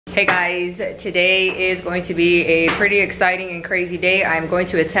Hey guys, today is going to be a pretty exciting and crazy day. I'm going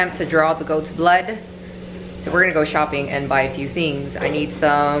to attempt to draw the goat's blood. So we're gonna go shopping and buy a few things. I need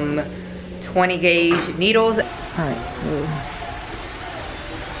some 20 gauge needles. All right, so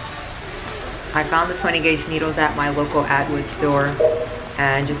I found the 20 gauge needles at my local Atwood store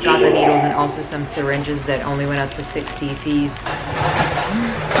and just got the needles and also some syringes that only went up to 6 cc's.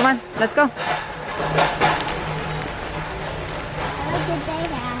 Come on, let's go.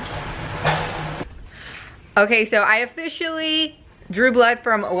 Okay, so I officially drew blood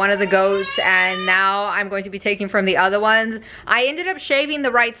from one of the goats and now I'm going to be taking from the other ones. I ended up shaving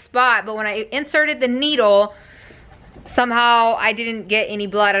the right spot, but when I inserted the needle, somehow I didn't get any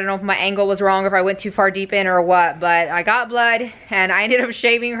blood. I don't know if my angle was wrong, if I went too far deep in or what, but I got blood and I ended up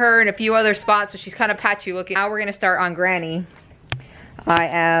shaving her in a few other spots, so she's kind of patchy looking. Now we're gonna start on Granny. I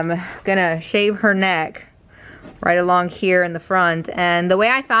am gonna shave her neck right along here in the front. And the way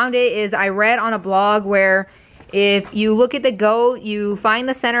I found it is I read on a blog where if you look at the goat, you find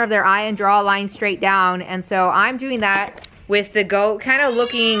the center of their eye and draw a line straight down. And so I'm doing that with the goat kind of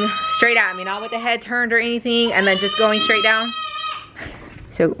looking straight at me, not with the head turned or anything, and then just going straight down.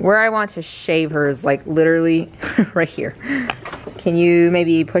 So where I want to shave her is like literally right here. Can you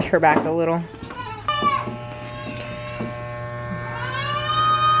maybe push her back a little?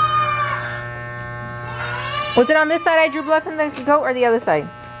 Was it on this side I drew blood from the goat or the other side?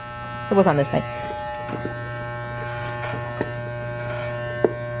 It was on this side.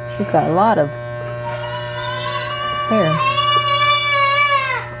 She's got a lot of hair.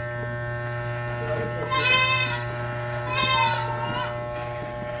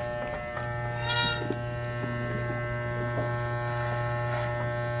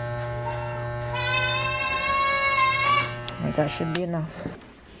 That should be enough.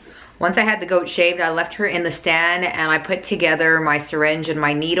 Once I had the goat shaved, I left her in the stand and I put together my syringe and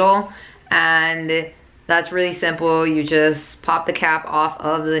my needle, and that's really simple. You just pop the cap off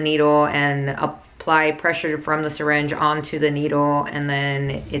of the needle and apply pressure from the syringe onto the needle, and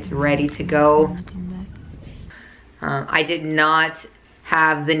then it's ready to go. I did not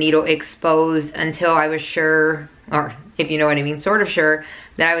have the needle exposed until I was sure, or if you know what I mean, sort of sure,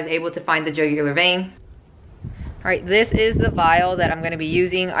 that I was able to find the jugular vein. All right, this is the vial that I'm gonna be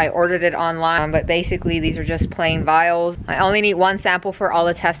using. I ordered it online, but basically these are just plain vials. I only need one sample for all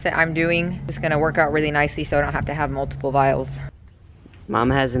the tests that I'm doing. It's gonna work out really nicely so I don't have to have multiple vials. Mom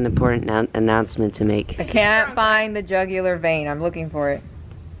has an important announcement to make. I can't find the jugular vein. I'm looking for it.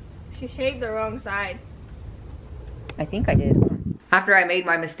 She shaved the wrong side. I think I did. After I made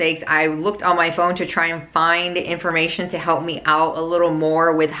my mistakes, I looked on my phone to try and find information to help me out a little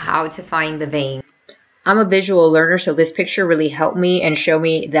more with how to find the vein. I'm a visual learner, so this picture really helped me and showed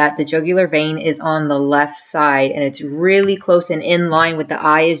me that the jugular vein is on the left side and it's really close and in line with the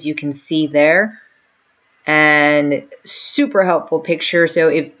eye, as you can see there. And super helpful picture. So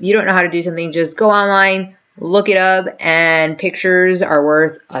if you don't know how to do something, just go online, look it up, and pictures are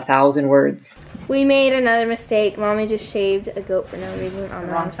worth 1,000 words. We made another mistake. Mommy just shaved a goat for no reason on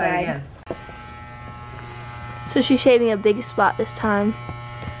the wrong side. Again. So she's shaving a big spot this time.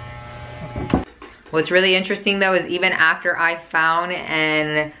 What's really interesting though is even after I found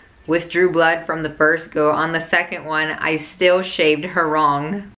and withdrew blood from the first goat, on the second one, I still shaved her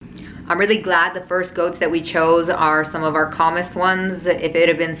wrong. I'm really glad the first goats that we chose are some of our calmest ones. If it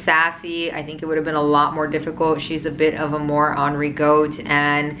had been Sassy, I think it would have been a lot more difficult. She's a bit of a more ornery goat,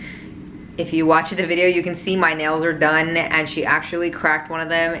 and if you watch the video, you can see my nails are done and she actually cracked one of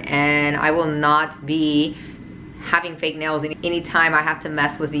them, and I will not be having fake nails anytime I have to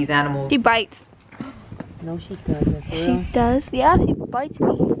mess with these animals. She bites. No, she doesn't. She does? Yeah, she bites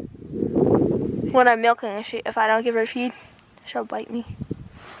me. When I'm milking her, if I don't give her feed, she'll bite me.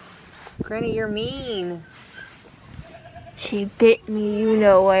 Granny, you're mean. She bit me, you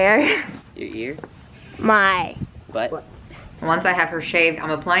know where. Your ear? My Butt? Once I have her shaved, I'm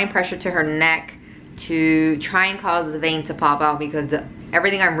applying pressure to her neck to try and cause the vein to pop out, because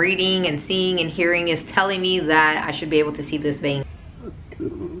everything I'm reading and seeing and hearing is telling me that I should be able to see this vein.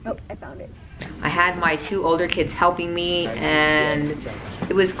 Oh, I found it. I had my 2 older kids helping me, and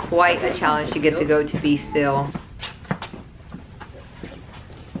it was quite a challenge to get the goat to be still.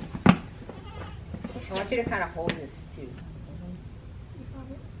 I want you to kind of hold this too.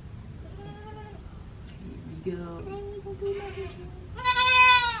 Here you go.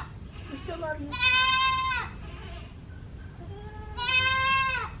 We still love you.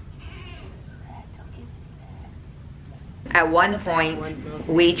 At one point,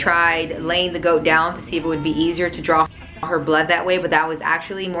 we tried laying the goat down to see if it would be easier to draw. her blood that way, but that was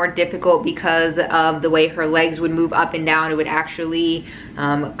actually more difficult because of the way her legs would move up and down. It would actually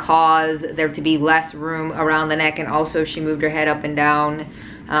cause there to be less room around the neck, and also if she moved her head up and down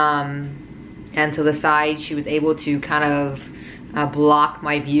and to the side, she was able to kind of block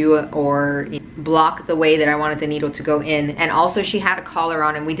my view or block the way that I wanted the needle to go in. And also she had a collar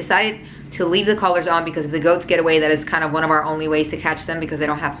on, and we decided to leave the collars on because if the goats get away, that is kind of one of our only ways to catch them because they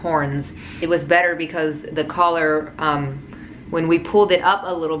don't have horns. It was better because the collar, when we pulled it up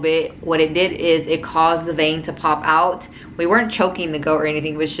a little bit, what it did is it caused the vein to pop out. We weren't choking the goat or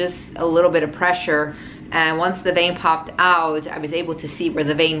anything, it was just a little bit of pressure. And once the vein popped out, I was able to see where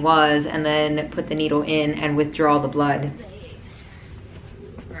the vein was and then put the needle in and withdraw the blood.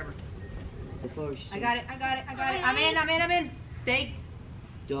 I got it. I'm in. Stay.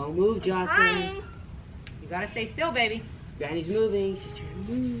 Don't move, Jocelyn. You gotta stay still, baby. Granny's moving. She's trying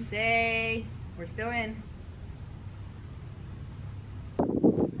to move. Stay. We're still in.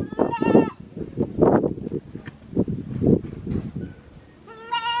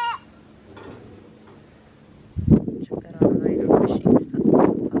 Check that out. I'm fishing stuff.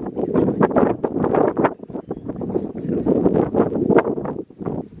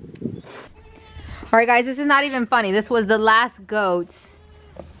 All right, guys, this is not even funny. This was the last goat,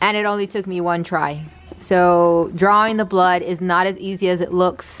 and it only took me one try. So drawing the blood is not as easy as it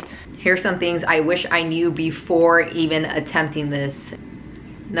looks. Here's some things I wish I knew before even attempting this.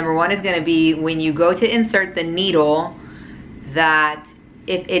 Number one is gonna be when you go to insert the needle, that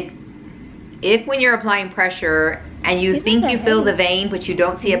if when you're applying pressure and you think you feel the vein but you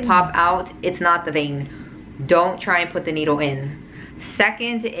don't see it pop out, it's not the vein. Don't try and put the needle in.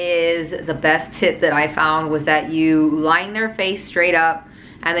 Second is the best tip that I found was that you line their face straight up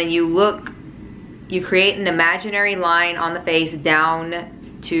and then you create an imaginary line on the face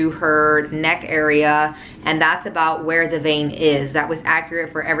down to her neck area, and that's about where the vein is. That was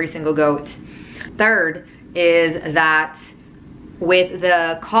accurate for every single goat. Third is that with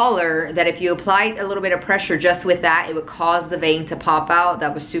the collar, that if you applied a little bit of pressure just with that, it would cause the vein to pop out.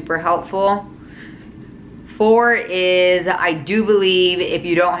 That was super helpful. 4 is, I do believe if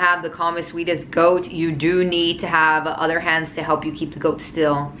you don't have the calmest, sweetest goat, you do need to have other hands to help you keep the goat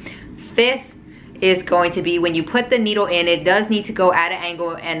still. 5th is going to be when you put the needle in, it does need to go at an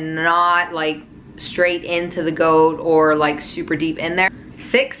angle and not like straight into the goat or like super deep in there.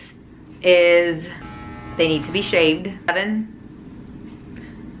 6 is they need to be shaved.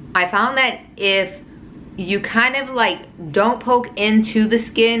 7, I found that if you kind of like don't poke into the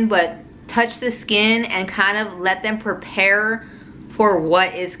skin but touch the skin and kind of let them prepare for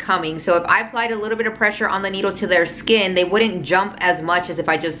what is coming. So if I applied a little bit of pressure on the needle to their skin, they wouldn't jump as much as if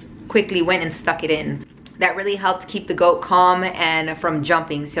I just quickly went and stuck it in. That really helped keep the goat calm and from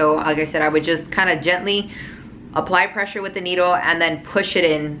jumping. So like I said, I would just kind of gently apply pressure with the needle and then push it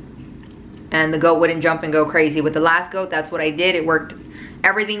in, and the goat wouldn't jump and go crazy. With the last goat, that's what I did. It worked,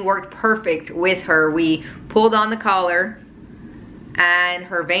 everything worked perfect with her. We pulled on the collar and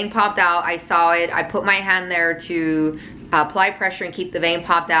her vein popped out. I saw it. I put my hand there to apply pressure and keep the vein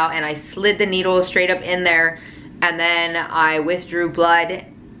popped out, and I slid the needle straight up in there, and then I withdrew blood,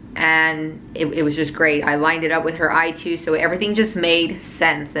 and it was just great. I lined it up with her eye too, so everything just made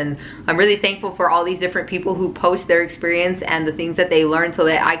sense. And I'm really thankful for all these different people who post their experience and the things that they learned, so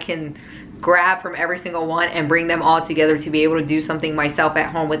that I can grab from every single one and bring them all together to be able to do something myself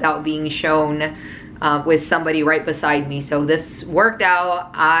at home without being shown with somebody right beside me. So this worked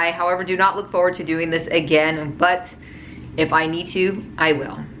out. I, however, do not look forward to doing this again, but if I need to, I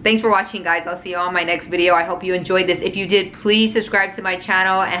will. Thanks for watching, guys. I'll see you on my next video. I hope you enjoyed this. If you did, please subscribe to my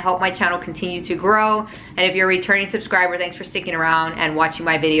channel and help my channel continue to grow. And if you're a returning subscriber, thanks for sticking around and watching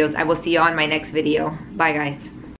my videos. I will see you on my next video. Bye, guys.